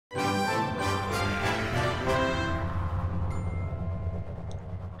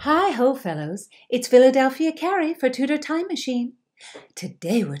Hi-ho, fellows. It's Philadelphia Carrie for Tudor Time Machine.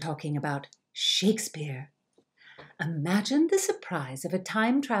 Today we're talking about Shakespeare. Imagine the surprise of a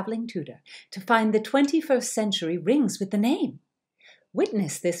time-traveling Tudor to find the 21st century rings with the name.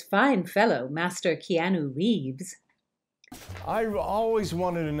 Witness this fine fellow, Master Keanu Reeves. I always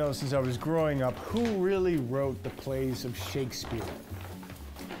wanted to know since I was growing up who really wrote the plays of Shakespeare.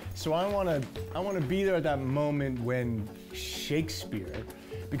 So I want to be there at that moment when Shakespeare,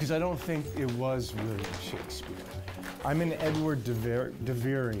 because I don't think it was William Shakespeare. I'm an Edward de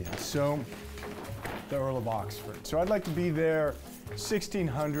Verean, so the Earl of Oxford. So I'd like to be there,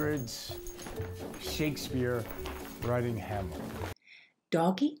 1600s, Shakespeare writing Hamlet.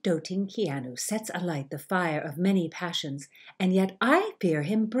 Doggy-doting Keanu sets alight the fire of many passions, and yet I fear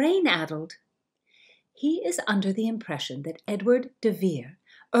him brain-addled. He is under the impression that Edward de Vere,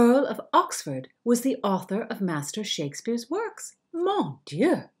 Earl of Oxford, was the author of Master Shakespeare's works. Mon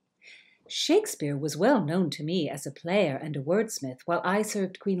Dieu! Shakespeare was well known to me as a player and a wordsmith while I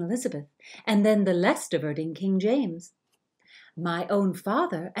served Queen Elizabeth, and then the less diverting King James. My own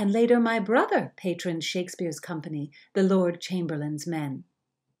father, and later my brother, patroned Shakespeare's company, the Lord Chamberlain's Men.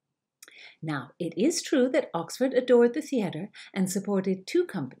 Now, it is true that Oxford adored the theatre and supported two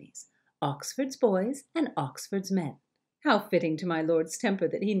companies, Oxford's Boys and Oxford's Men. How fitting to my lord's temper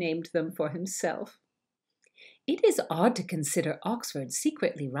that he named them for himself. It is odd to consider Oxford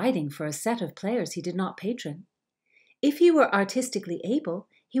secretly writing for a set of players he did not patron. If he were artistically able,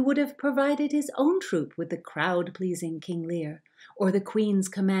 he would have provided his own troupe with the crowd-pleasing King Lear, or the Queen's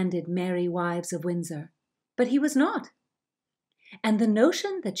commanded Merry Wives of Windsor. But he was not. And the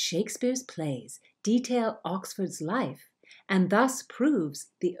notion that Shakespeare's plays detail Oxford's life, and thus proves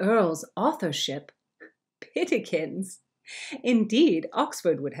the Earl's authorship, Pitikins! Indeed,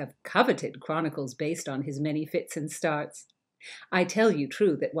 Oxford would have coveted chronicles based on his many fits and starts. I tell you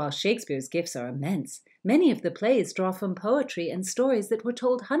true that while Shakespeare's gifts are immense, many of the plays draw from poetry and stories that were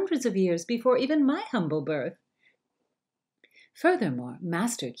told hundreds of years before even my humble birth. Furthermore,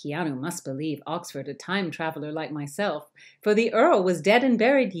 Master Keanu must believe Oxford a time-traveler like myself, for the Earl was dead and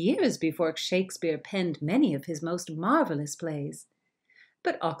buried years before Shakespeare penned many of his most marvelous plays.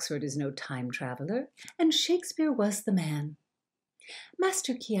 But Oxford is no time-traveler, and Shakespeare was the man.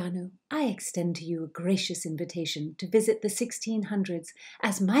 Master Keanu, I extend to you a gracious invitation to visit the 1600s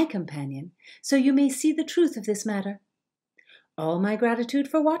as my companion, so you may see the truth of this matter. All my gratitude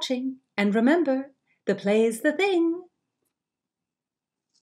for watching, and remember, the play's the thing.